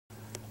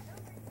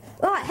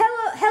Right,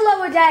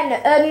 hello again,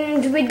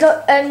 and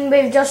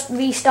we've just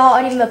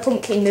restarted in the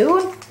Pumpkin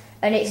Moon,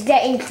 and it's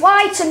getting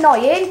quite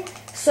annoying.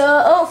 So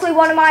hopefully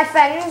one of my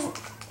friends.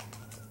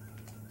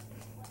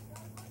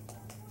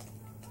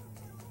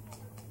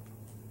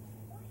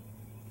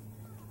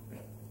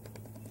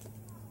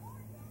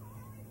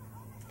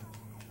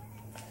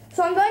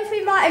 So I'm going to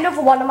invite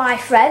another one of my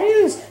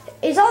friends.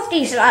 He's half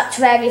decent at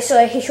Terraria,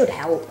 so he should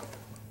help.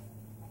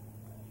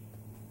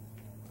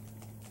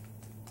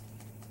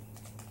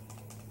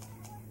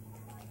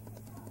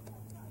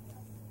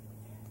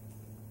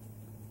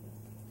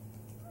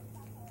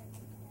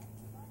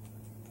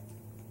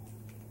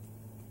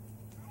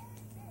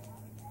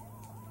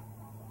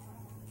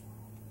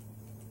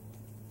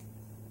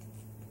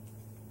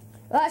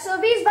 Right,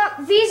 so these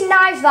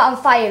knives that I'm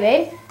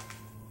firing,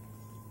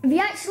 they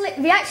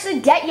actually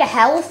get your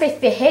health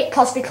if they hit,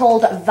 because they're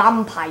called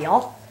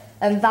vampire,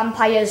 and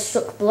vampires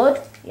suck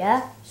blood.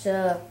 Yeah,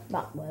 so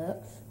that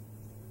works.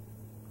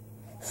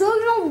 So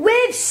you know,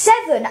 wave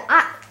seven,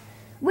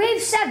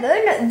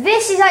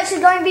 this is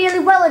actually going really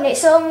well, and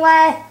it's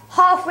only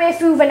halfway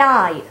through the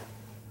night.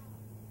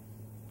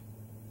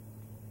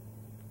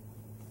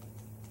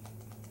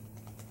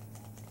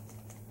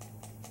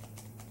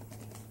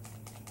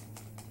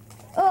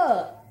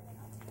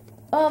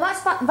 Oh,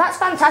 that's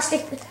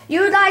fantastic.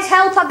 You guys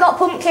help, I've got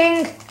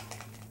Pumpkin.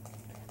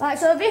 Right,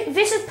 so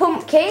this is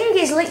Pumpkin.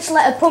 He's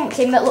literally a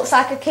pumpkin that looks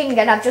like a king,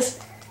 and I've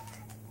just...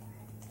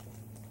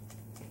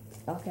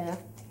 Okay.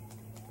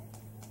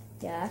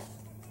 Yes.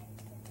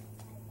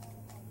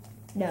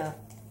 No.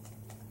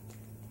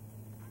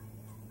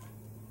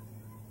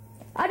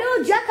 I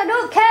know, Jack, I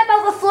don't care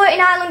about the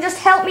floating island, just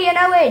help me and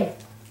Owen.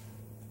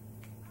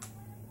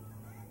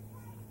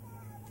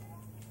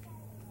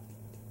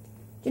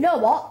 Do you know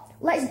what?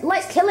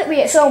 Let's kill it with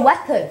its own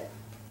weapon.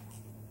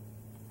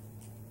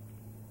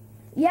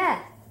 Yeah.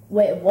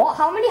 Wait, what?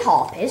 How many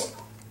harpies?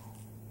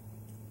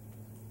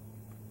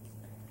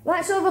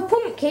 Right, so the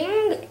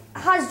pumpkin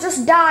has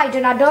just died,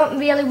 and I don't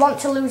really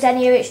want to lose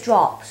any of its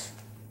drops.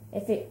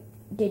 If it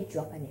did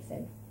drop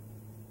anything.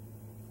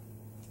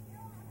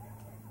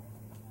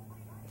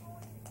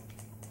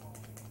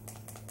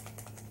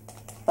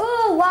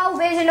 Oh wow,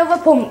 there's another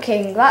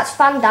pumpkin. That's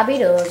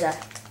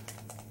fan-dabby-dozer.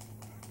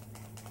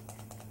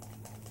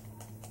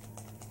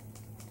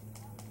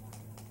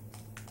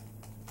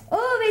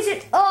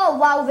 Oh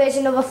wow, there's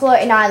another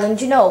floating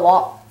island. You know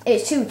what?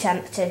 It's too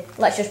tempting.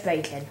 Let's just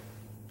break in.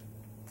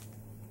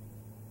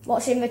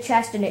 What's in the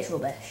chest? And it's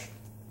rubbish.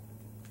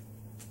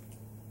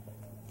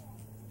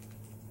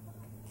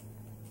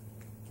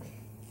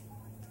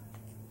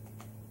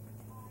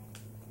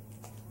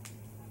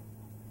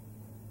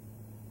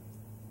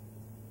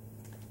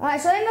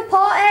 Alright, so in the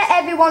party,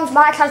 everyone's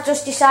mic has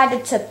just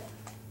decided to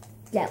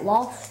get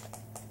lost.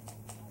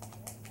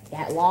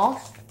 Get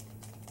lost.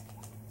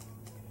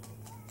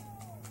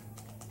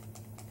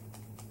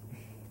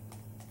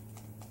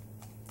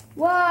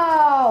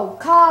 Whoa,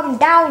 calm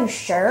down,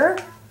 sir.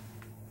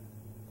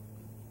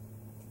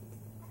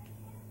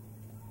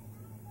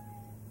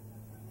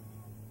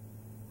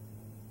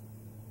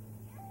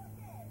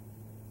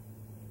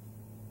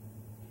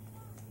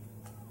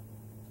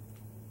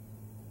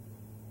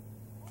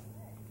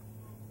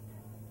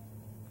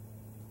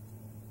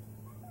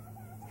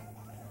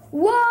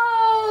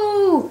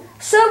 Whoa!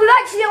 So we're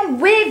actually on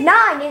wave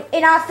 9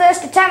 in our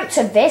first attempt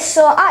at this,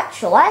 so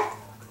actually...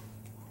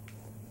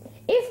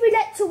 if we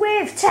get to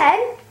wave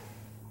 10,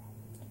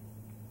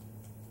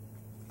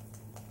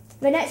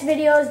 the next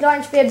video is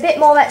going to be a bit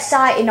more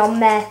exciting on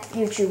their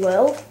YouTube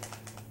world.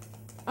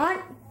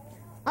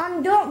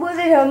 And don't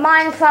worry,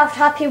 Minecraft,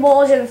 Happy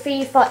Wars and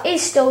FIFA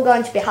is still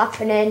going to be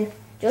happening.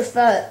 Just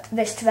for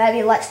this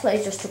Terraria Let's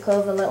Play just took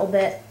over a little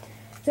bit.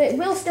 So it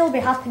will still be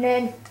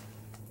happening.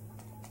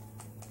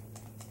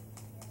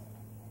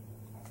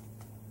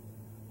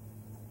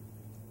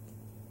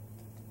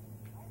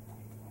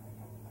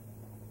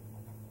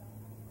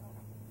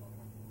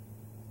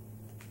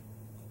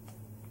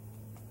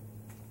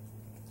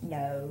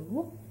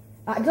 No.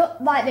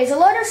 Right, there's a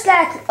load of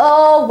stairs.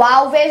 Oh,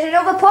 wow, there's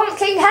another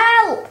pumpkin.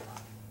 Help!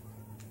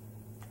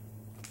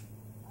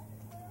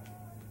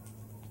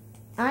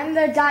 I'm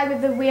the guy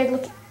with the weird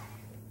looking...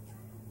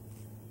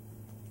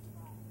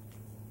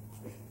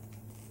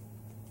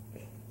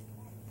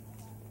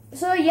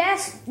 So,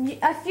 yes,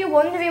 if you're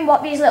wondering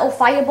what these little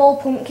fireball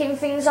pumpkin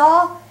things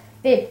are,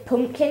 they're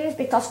pumpkins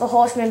because the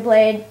Horseman's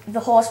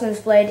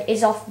Blade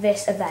is off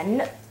this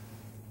event.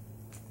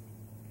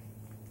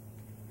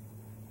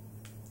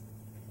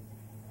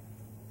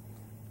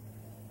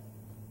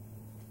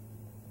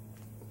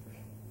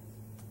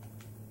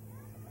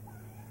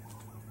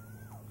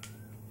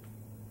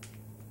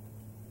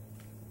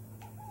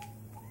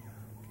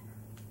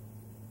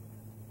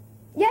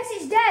 Yes,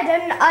 it's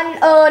dead,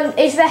 and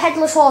is the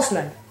Headless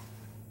Horseman.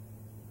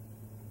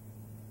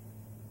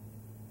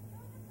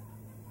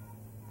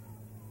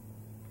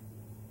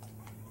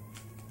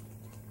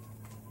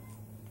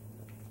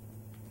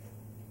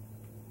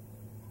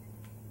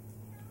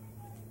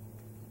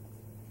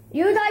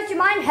 You guys, you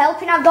mind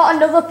helping? I've got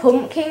another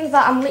pumpkin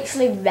that I'm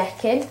literally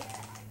wrecking.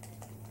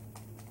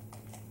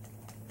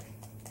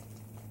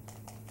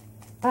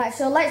 Alright,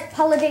 so let's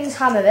Paladin's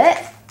hammer it.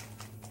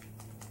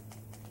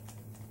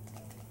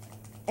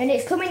 And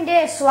it's coming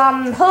there, so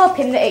I'm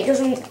hoping that it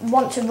doesn't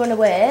want to run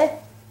away.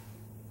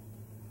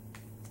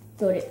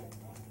 Good.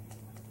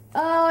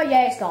 Oh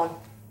yeah, it's gone.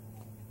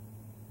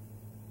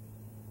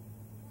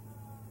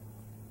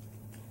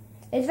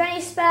 Is there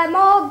any spare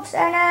mobs?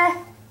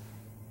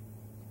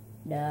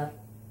 No.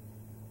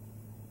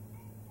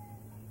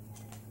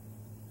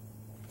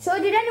 So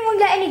did anyone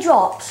get any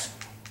drops?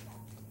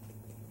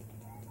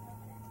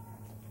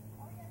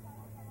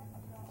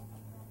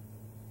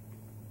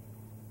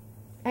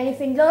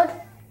 Anything good?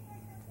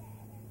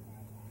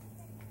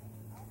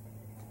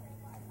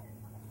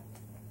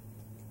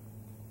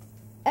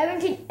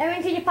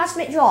 Erin, can you pass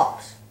me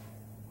drops?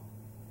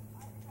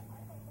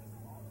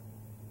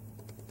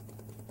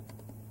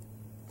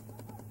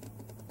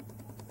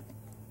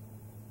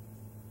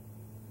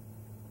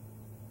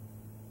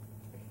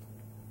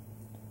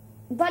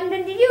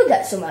 Brandon, did you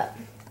get some?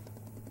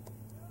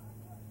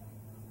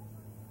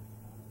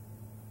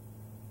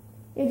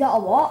 You got a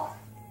what?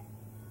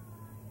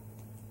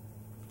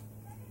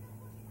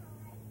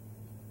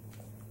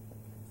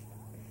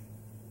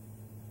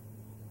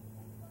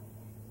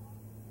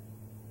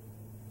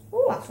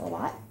 Oh, that's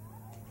alright.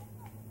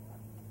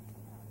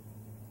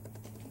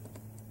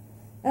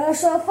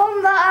 So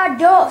from that, I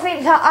don't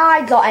think that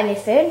I got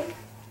anything.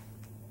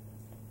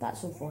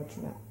 That's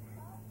unfortunate.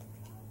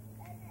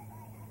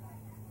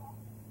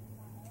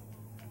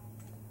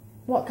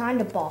 What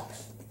kind of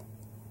boss?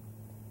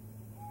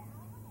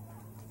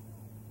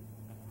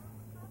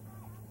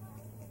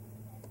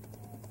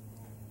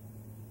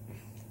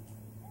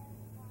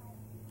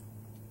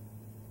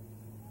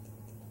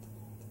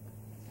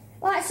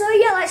 Right, so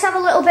yeah, let's have a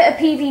little bit of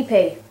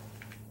PvP.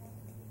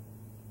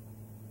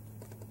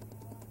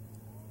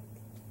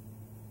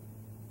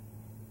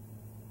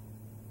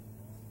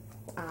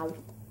 Ow.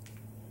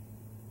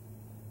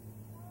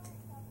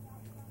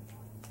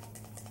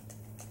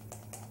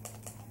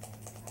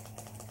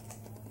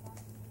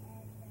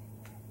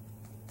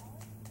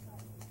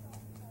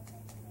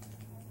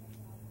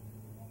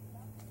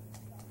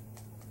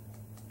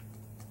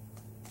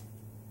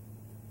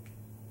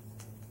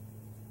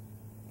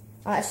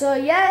 Alright, so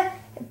yeah,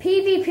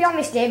 PvP on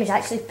this game is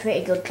actually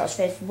pretty good because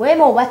there's way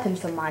more weapons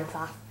from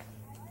Minecraft.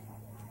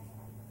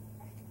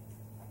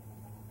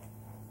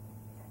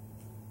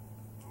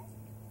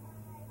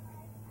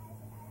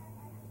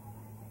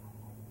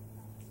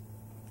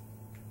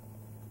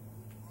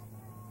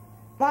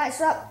 Right,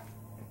 so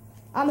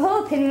I'm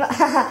hoping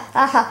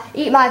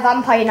eat my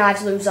vampire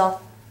knives, loser.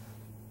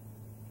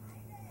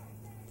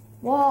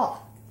 What?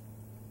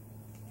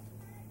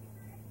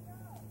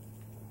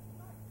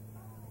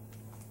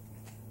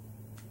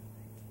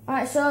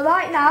 Alright, so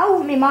right now,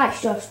 my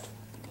mic's just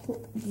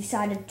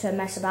decided to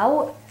mess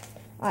about.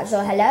 Alright,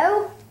 so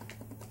hello?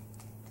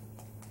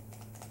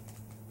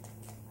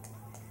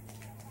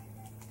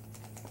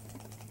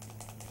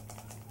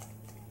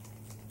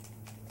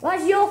 Well,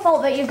 it's your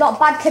fault that you've got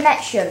bad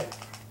connection.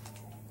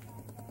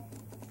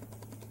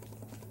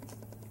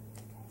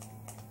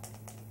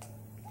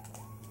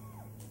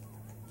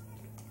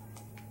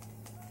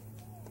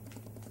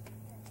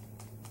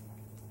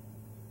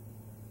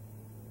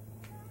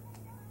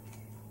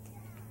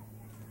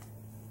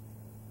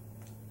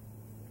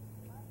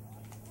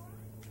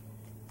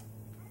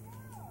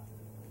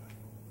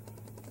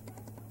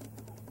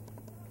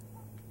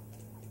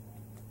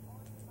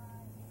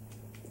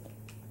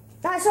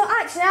 Right, so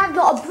actually I've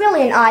got a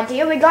brilliant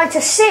idea. We're going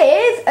to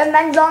save and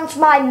then go on to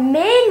my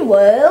main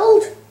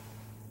world.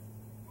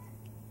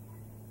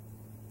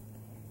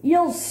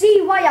 You'll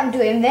see why I'm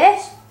doing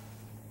this.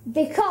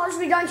 Because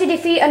we're going to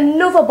defeat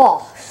another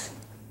boss.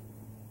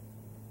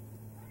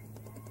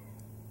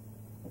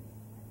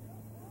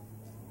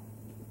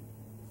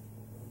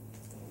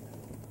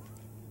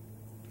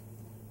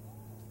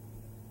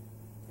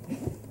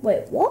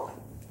 Wait, what?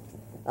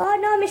 Oh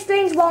no, my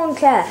screens won't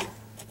care.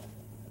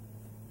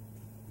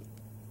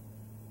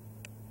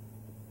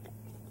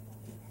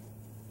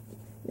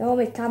 No,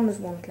 my cameras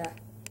won't care.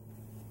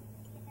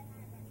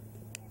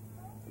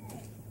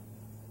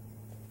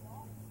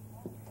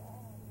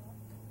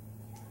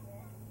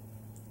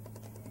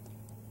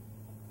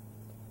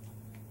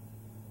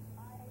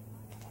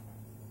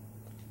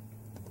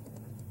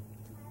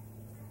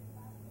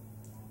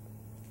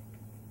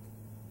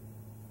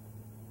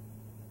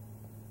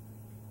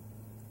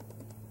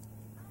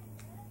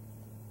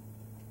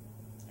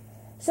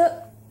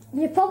 So,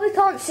 you probably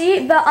can't see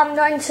it, but I'm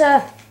going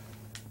to...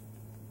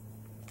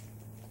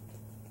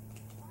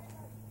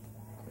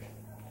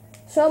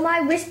 So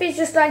my wisp is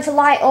just going to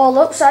light all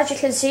up, so as you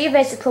can see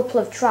there's a couple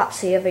of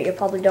traps here that you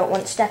probably don't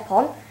want to step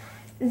on.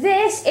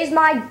 This is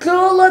my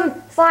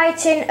golem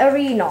fighting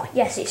arena.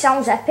 Yes, it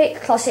sounds epic,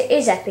 because it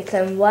is epic,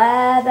 and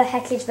where the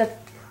heck is the...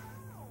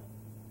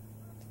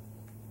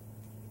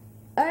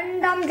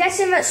 And I'm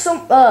guessing that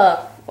someone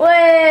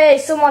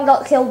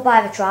got killed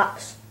by the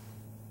traps.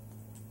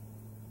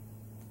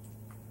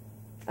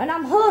 And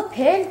I'm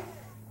hoping,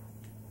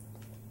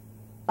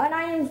 and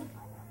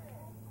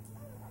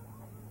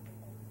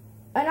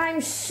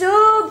I'm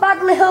so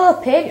badly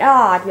hoping,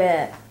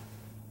 wait,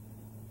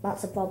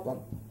 that's a problem.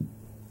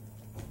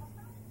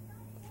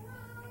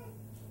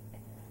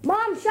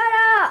 Mom, shut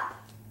up!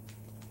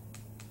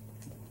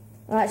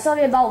 Alright,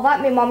 sorry about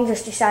that, my mom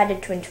just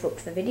decided to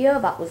interrupt the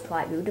video, that was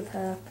quite rude of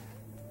her.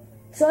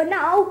 So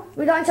now,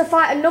 we're going to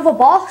fight another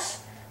boss,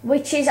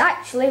 which is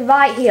actually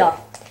right here.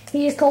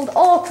 He is called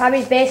Okram,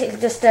 he's basically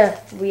just a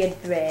weird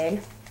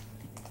brain.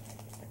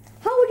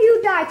 How would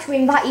you die to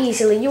him that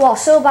easily? You are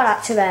so bad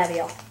at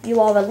Terraria. You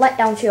are a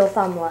letdown to your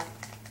family.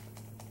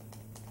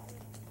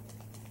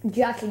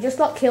 Jackie just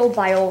got killed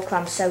by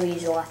Okram so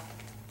easily.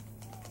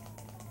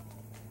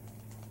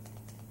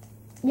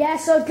 Yeah,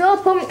 so go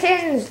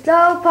pumpkins,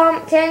 go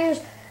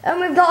pumpkins.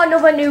 And we've got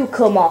another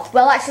newcomer.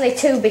 Well, actually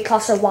two,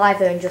 because a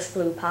wyvern just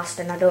flew past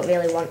and I don't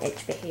really want it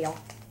to be here.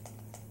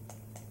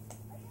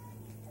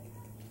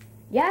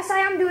 Yes, I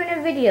am doing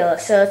a video,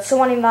 so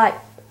someone invite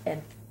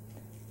him.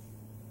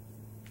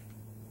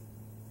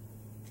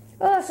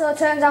 Oh, so it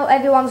turns out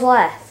everyone's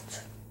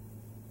left.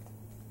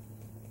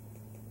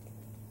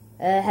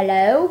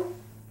 Hello?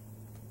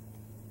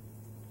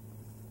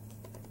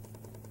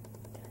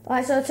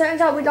 Right, so it turns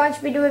out we're going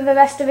to be doing the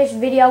rest of this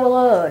video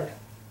alone.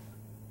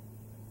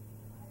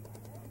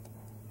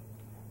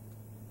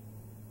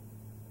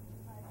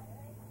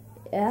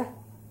 Yeah.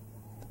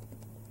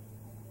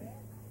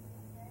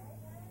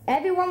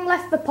 Everyone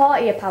left the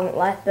party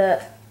apparently,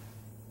 but...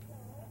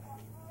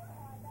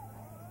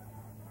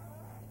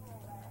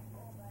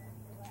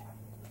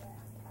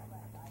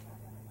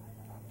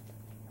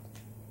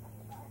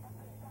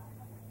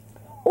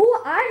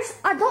 Oh,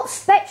 I got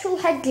spectral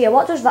headgear.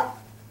 What does that...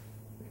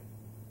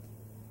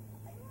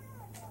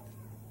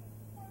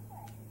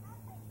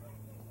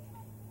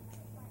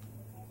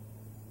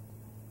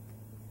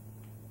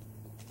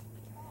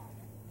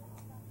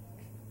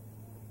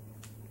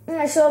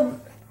 So...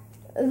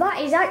 That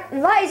is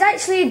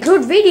actually a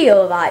good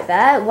video right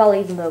there. Well,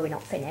 even though we're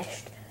not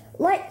finished.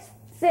 Let's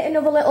fit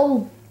another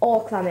little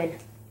Okram in.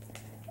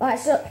 Right,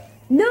 so...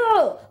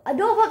 No! I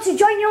don't want to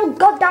join your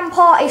goddamn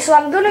party, so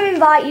I'm going to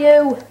invite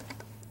you.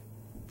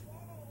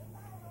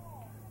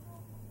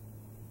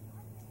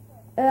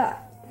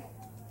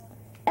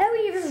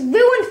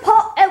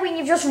 Erwin,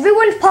 you've just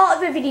ruined part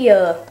of the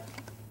video.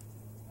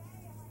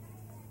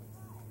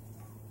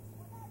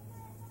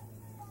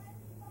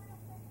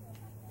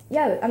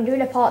 Yeah, I'm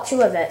doing a part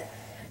 2 of it.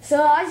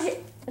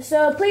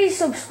 So please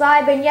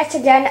subscribe, and yet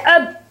again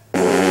a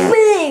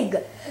big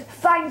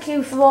thank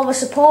you for all the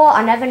support.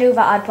 I never knew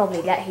that I'd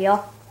probably get here.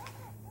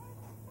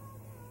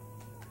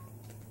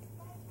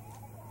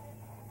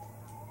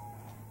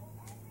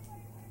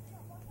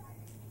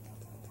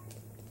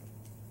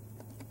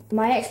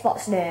 My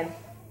Xbox name.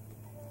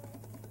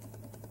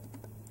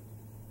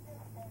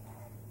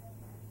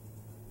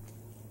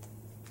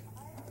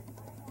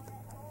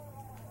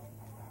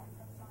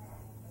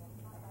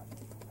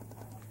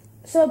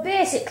 So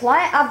basically,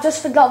 I've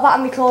just forgot that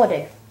I'm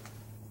recording.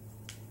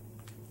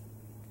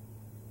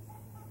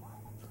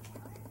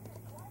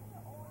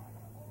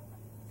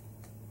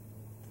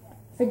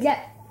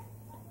 Forget.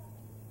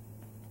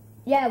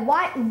 Yeah,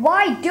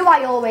 why do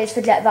I always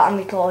forget that I'm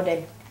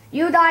recording?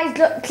 You guys,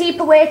 look, keep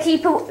away,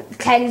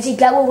 Kenzie,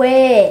 go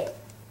away.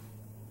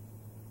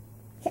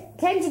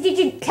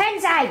 Kenzie,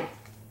 Kenzie!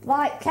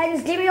 Right,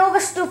 Kenzie, give me all the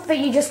stuff that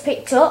you just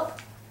picked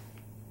up.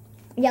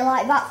 Yeah,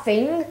 like that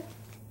thing.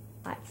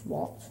 That's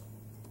what?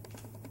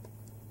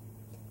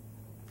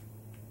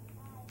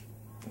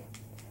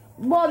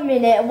 1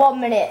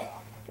 minute.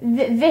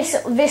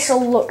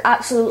 This'll look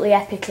absolutely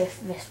epic if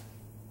this...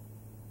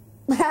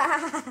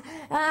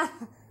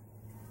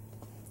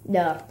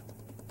 No.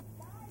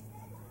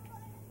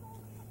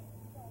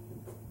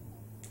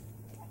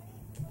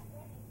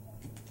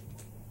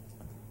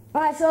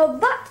 Right, so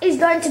that is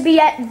going to be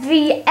at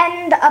the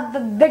end of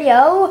the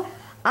video.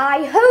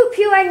 I hope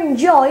you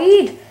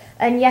enjoyed.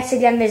 And yet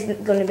again, there's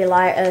going to be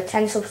like a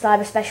 10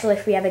 subscriber special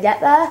if we ever get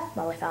there.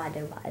 Well, if I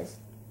do, that is.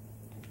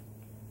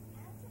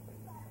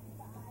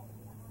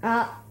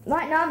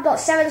 Right now I've got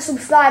 7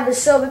 subscribers,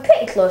 so we're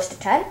pretty close to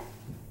 10.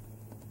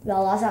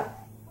 Well, that's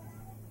that.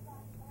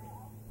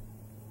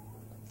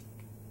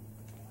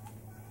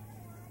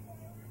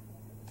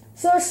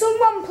 So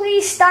someone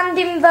please stand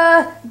in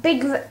the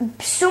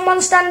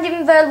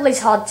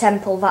Lizard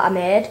temple that I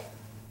made.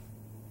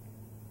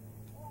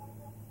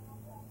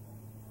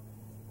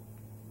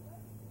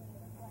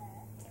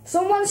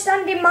 Someone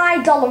stand in my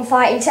golem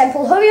fighting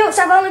temple. Hurry up,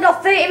 so I've only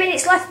got 30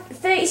 minutes left,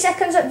 30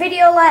 seconds of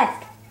video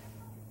left.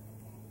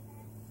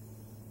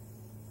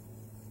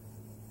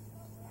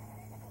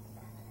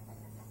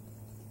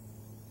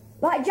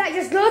 Right, Jack,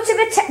 just go to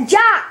the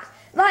Jack!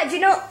 Right, do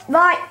you know,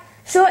 right,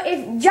 so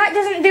if Jack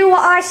doesn't do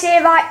what I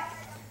say, right,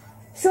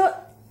 so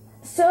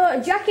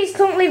Jack is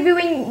currently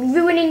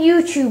ruining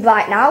YouTube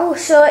right now,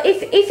 so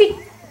if he,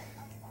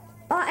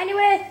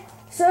 anyway,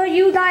 so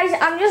you guys,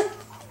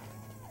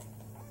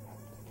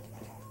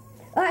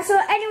 right, so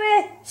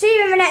anyway, see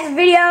you in the next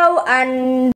video, and